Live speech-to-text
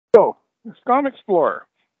SCOM Explorer.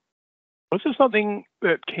 This is something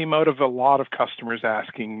that came out of a lot of customers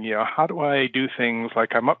asking, how do I do things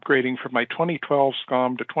like I'm upgrading from my 2012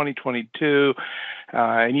 SCOM to 2022.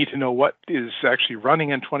 I need to know what is actually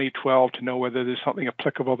running in 2012 to know whether there's something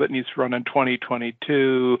applicable that needs to run in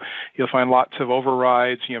 2022. You'll find lots of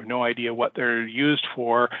overrides. You have no idea what they're used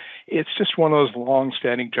for. It's just one of those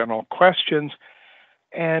long-standing general questions.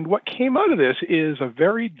 And what came out of this is a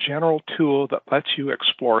very general tool that lets you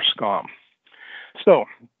explore SCOM. So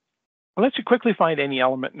it lets you quickly find any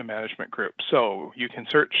element in a management group. So you can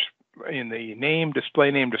search in the name,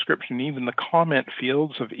 display name, description, even the comment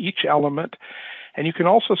fields of each element. And you can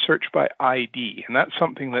also search by ID. And that's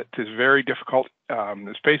something that is very difficult.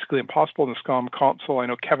 It's basically impossible in the SCOM console. I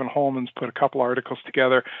know Kevin Holman's put a couple articles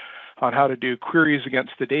together on how to do queries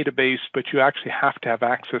against the database, but you actually have to have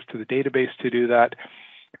access to the database to do that.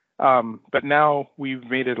 But now we've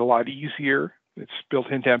made it a lot easier. It's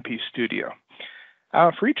built into MP Studio.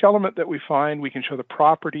 For each element that we find, we can show the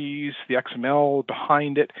properties, the XML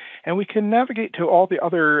behind it, and we can navigate to all the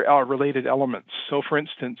other related elements. So for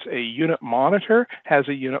instance, a unit monitor has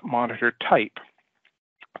a unit monitor type.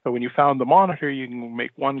 So when you found the monitor, you can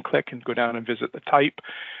make one click and go down and visit the type.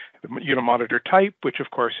 The unit monitor type, which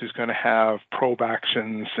of course is going to have probe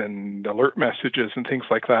actions and alert messages and things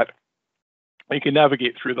like that. You can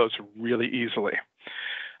navigate through those really easily.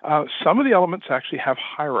 Some of the elements actually have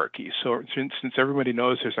hierarchies. So for instance, everybody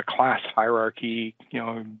knows there's a class hierarchy.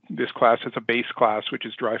 This class is a base class, which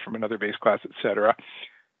is derived from another base class, etc.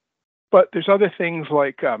 But there's other things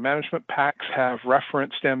like management packs have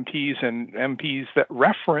referenced MPs and MPs that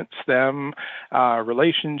reference them,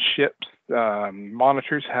 relationships.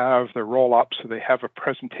 Monitors have the roll-up, so they have a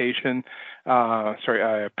presentation,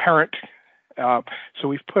 a parent. So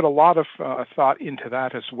we've put a lot of thought into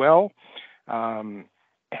that as well.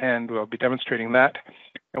 And we'll be demonstrating that.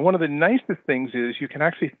 And one of the nicest things is you can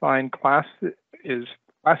actually find class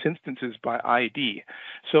instances by ID.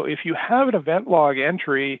 So if you have an event log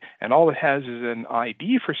entry and all it has is an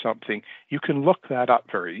ID for something, you can look that up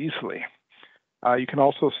very easily. You can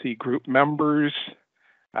also see group members,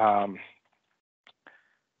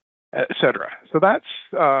 etc. So that's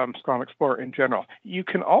SCOM Explorer in general. You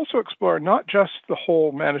can also explore not just the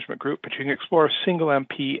whole management group, but you can explore a single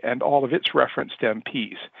MP and all of its referenced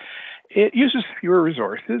MPs. It uses fewer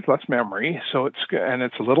resources, less memory, so it's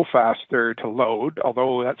a little faster to load,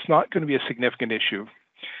 although that's not going to be a significant issue.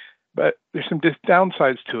 But there's some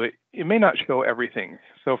downsides to it. It may not show everything.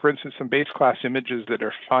 So for instance, some base class images that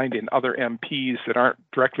are found in other MPs that aren't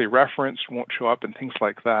directly referenced won't show up and things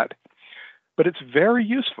like that. But it's very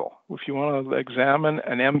useful if you want to examine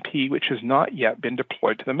an MP which has not yet been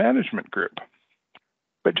deployed to the management group.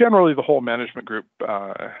 But generally, the whole management group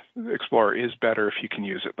Explorer is better if you can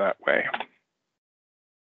use it that way.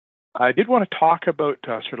 I did want to talk about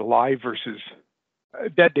sort of live versus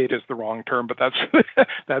dead data is the wrong term, but that's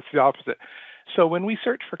that's the opposite. So when we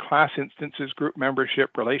search for class instances, group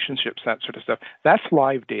membership, relationships, that sort of stuff, that's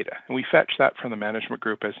live data. And we fetch that from the management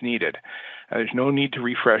group as needed. There's no need to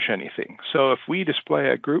refresh anything. So if we display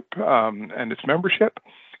a group and its membership,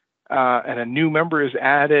 and a new member is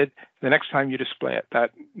added, the next time you display it,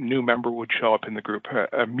 that new member would show up in the group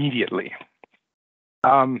immediately.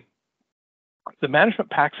 The management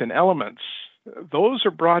packs and elements, those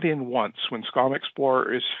are brought in once when SCOM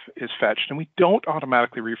Explorer is fetched, and we don't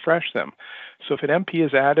automatically refresh them. So if an MP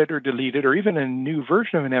is added or deleted, or even a new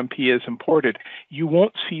version of an MP is imported, you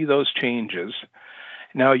won't see those changes.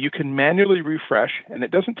 Now, you can manually refresh, and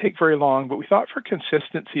it doesn't take very long, but we thought for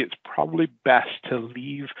consistency, it's probably best to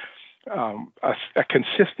leave a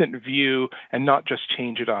consistent view and not just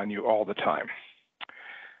change it on you all the time.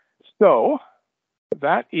 So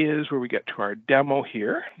that is where we get to our demo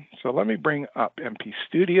here. So let me bring up MP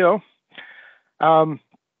Studio. And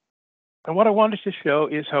what I wanted to show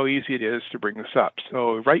is how easy it is to bring this up.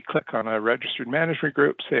 So right-click on a registered management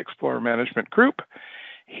group, say Explorer Management Group.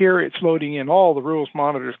 Here it's loading in all the rules,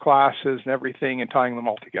 monitors, classes, and everything and tying them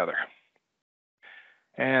all together.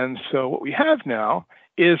 And so what we have now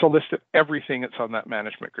is a list of everything that's on that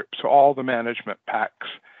management group. So all the management packs.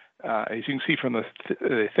 As you can see from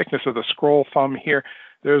the thickness of the scroll thumb here,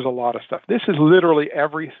 there's a lot of stuff. This is literally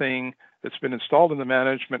everything that's been installed in the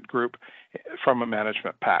management group from a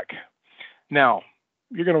management pack. Now,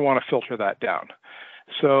 you're going to want to filter that down.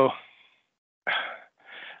 So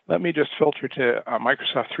let me just filter to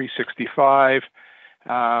Microsoft 365.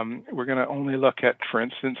 We're going to only look at, for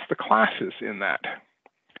instance, the classes in that.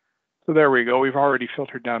 So there we go. We've already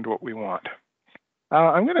filtered down to what we want.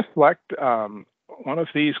 I'm going to select one of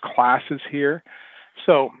these classes here.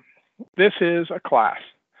 So this is a class.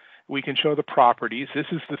 We can show the properties. This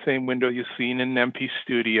is the same window you've seen in MP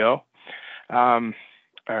Studio. I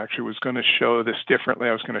actually was going to show this differently.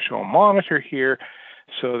 I was going to show a monitor here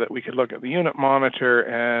so that we could look at the unit monitor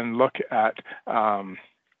and look at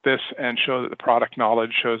this and show that the product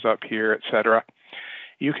knowledge shows up here, etc.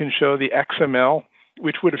 You can show the XML,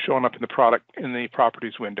 which would have shown up in the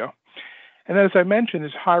properties window. And as I mentioned,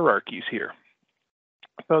 there's hierarchies here.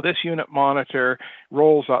 So this unit monitor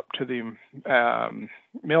rolls up to the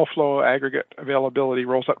mail flow aggregate availability,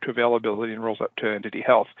 rolls up to availability, and rolls up to entity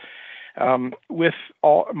health. With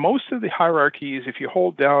most of the hierarchies, if you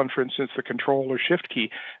hold down, for instance, the Control or Shift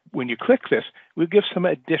key, when you click this, we give some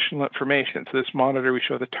additional information. So this monitor, we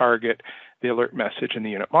show the target, the alert message, and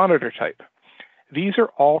the unit monitor type. These are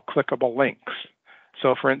all clickable links.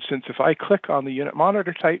 So for instance, if I click on the unit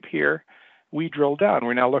monitor type here, we drill down.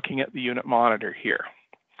 We're now looking at the unit monitor here.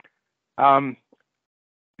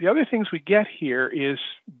 The other things we get here is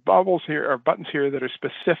bubbles here, or buttons here that are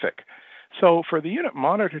specific. So for the unit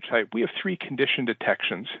monitor type, we have 3 condition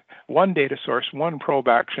detections, 1 data source, 1 probe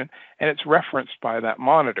action, and it's referenced by that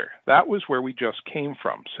monitor. That was where we just came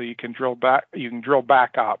from. So you can drill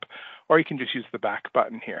back up, or you can just use the back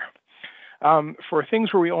button here. For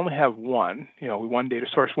things where we only have 1, 1 data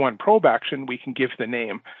source, 1 probe action, we can give the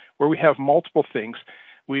name. Where we have multiple things,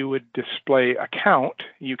 we would display a count.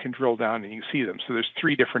 You can drill down and you see them. So there's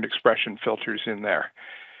 3 different expression filters in there.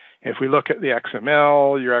 If we look at the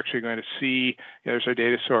XML, you're actually going to see there's our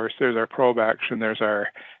data source, there's our probe action, there's our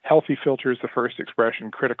healthy filters, the first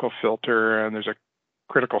expression, critical filter, and there's a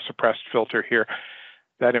critical suppressed filter here.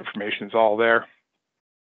 That information is all there.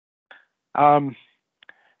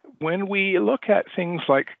 When we look at things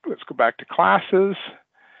like, let's go back to classes,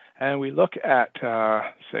 and we look at,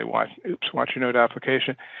 say, watch your node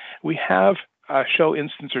application, we have a show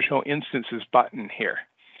instance or show instances button here.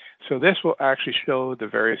 So this will actually show the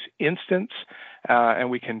various instance,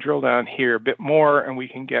 and we can drill down here a bit more, and we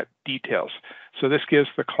can get details. So this gives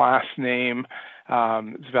the class name,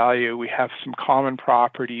 its value. We have some common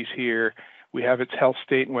properties here. We have its health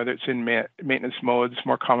state and whether it's in maintenance modes,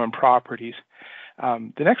 more common properties.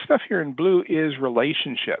 The next stuff here in blue is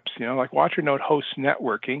relationships. Like watch your node host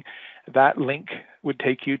networking. That link would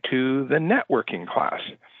take you to the networking class.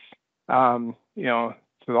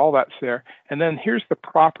 So all that's there. And then here's the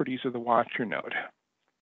properties of the watcher node.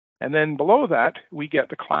 And then below that, we get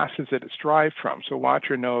the classes that it's derived from. So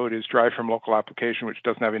watcher node is derived from local application, which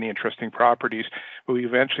doesn't have any interesting properties. But we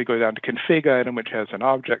eventually go down to config item, which has an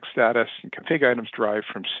object status. And config items derived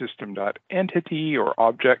from system.entity or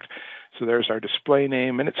object. So there's our display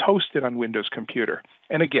name, and it's hosted on Windows Computer.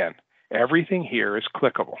 And again, everything here is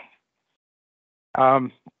clickable.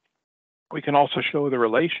 We can also show the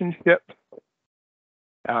relationship.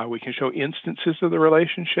 We can show instances of the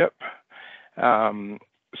relationship.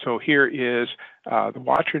 So here is the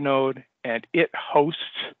watcher node, and it hosts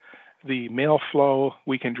the mail flow.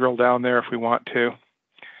 We can drill down there if we want to.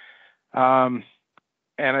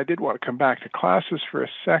 And I did want to come back to classes for a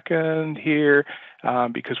second here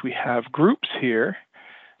because we have groups here.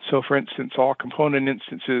 So for instance, all component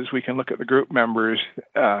instances, we can look at the group members.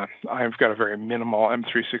 I've got a very minimal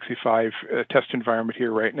M365 test environment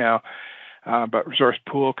here right now. But resource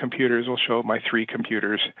pool computers will show my 3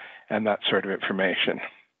 computers and that sort of information.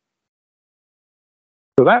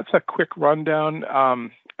 So that's a quick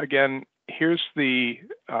rundown. Again, here's the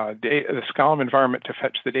SCOM environment to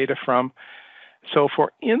fetch the data from. So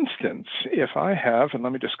for instance, if I have, and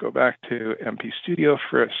let me just go back to MP Studio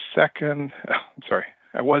for a second. Sorry,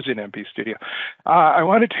 I was in MP Studio. I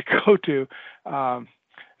wanted to go to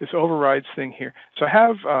this overrides thing here. So I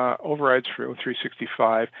have overrides for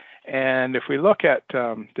O365. And if we look at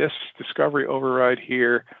this discovery override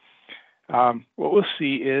here, what we'll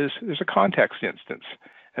see is there's a context instance.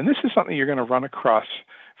 And this is something you're going to run across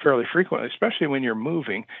fairly frequently, especially when you're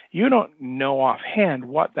moving. You don't know offhand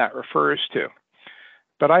what that refers to.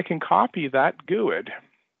 But I can copy that GUID,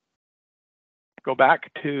 go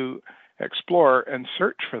back to Explorer and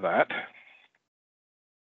search for that.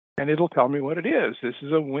 And it'll tell me what it is. This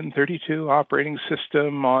is a Win32 operating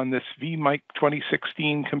system on this vMic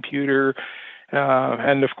 2016 computer,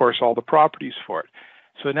 and of course all the properties for it.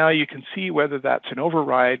 So now you can see whether that's an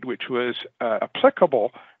override which was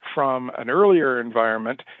applicable from an earlier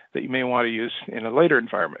environment that you may want to use in a later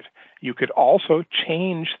environment. You could also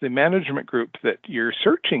change the management group that you're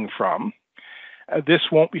searching from. This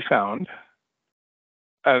won't be found.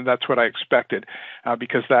 That's what I expected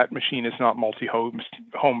because that machine is not multi-home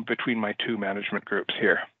between my 2 management groups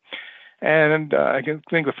here. And I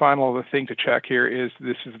think the final thing to check here is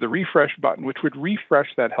this is the refresh button, which would refresh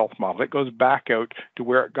that health model. It goes back out to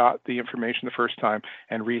where it got the information the first time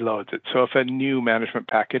and reloads it. So if a new management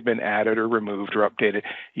pack had been added or removed or updated,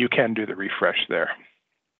 you can do the refresh there.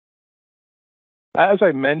 As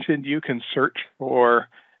I mentioned, you can search for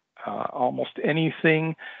almost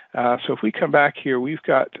anything. So if we come back here, we've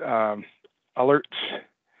got alerts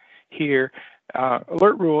here.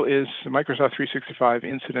 Alert rule is the Microsoft 365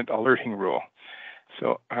 incident alerting rule.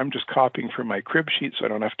 So I'm just copying from my crib sheet so I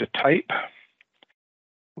don't have to type.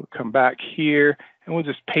 We'll come back here and we'll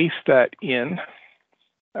just paste that in.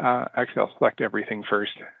 Actually, I'll select everything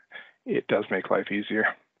first. It does make life easier.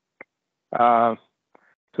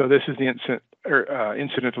 So this is the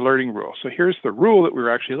incident alerting rule. So here's the rule that we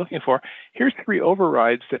were actually looking for. Here's 3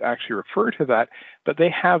 overrides that actually refer to that, but they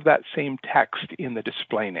have that same text in the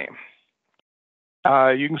display name.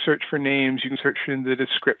 You can search for names, you can search in the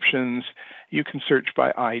descriptions, you can search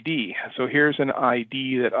by ID. So here's an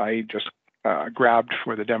ID that I just grabbed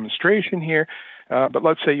for the demonstration here. But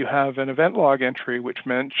let's say you have an event log entry which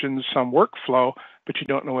mentions some workflow, but you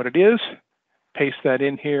don't know what it is. Paste that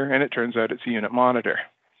in here, and it turns out it's a unit monitor.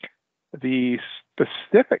 The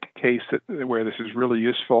specific case where this is really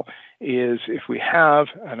useful is if we have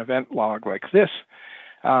an event log like this,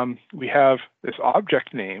 we have this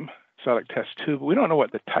object name, select test 2, but we don't know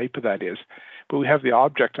what the type of that is, but we have the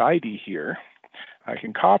object ID here. I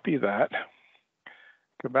can copy that,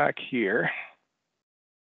 go back here,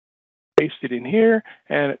 paste it in here,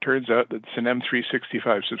 and it turns out that it's an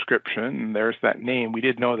M365 subscription, and there's that name. We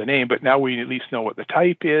did know the name, but now we at least know what the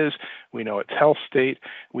type is, we know its health state,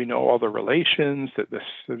 we know all the relations, that the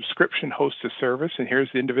subscription hosts a service, and here's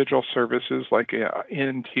the individual services like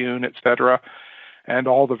Intune, etc., and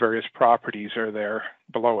all the various properties are there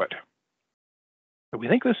below it. So we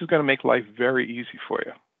think this is going to make life very easy for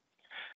you.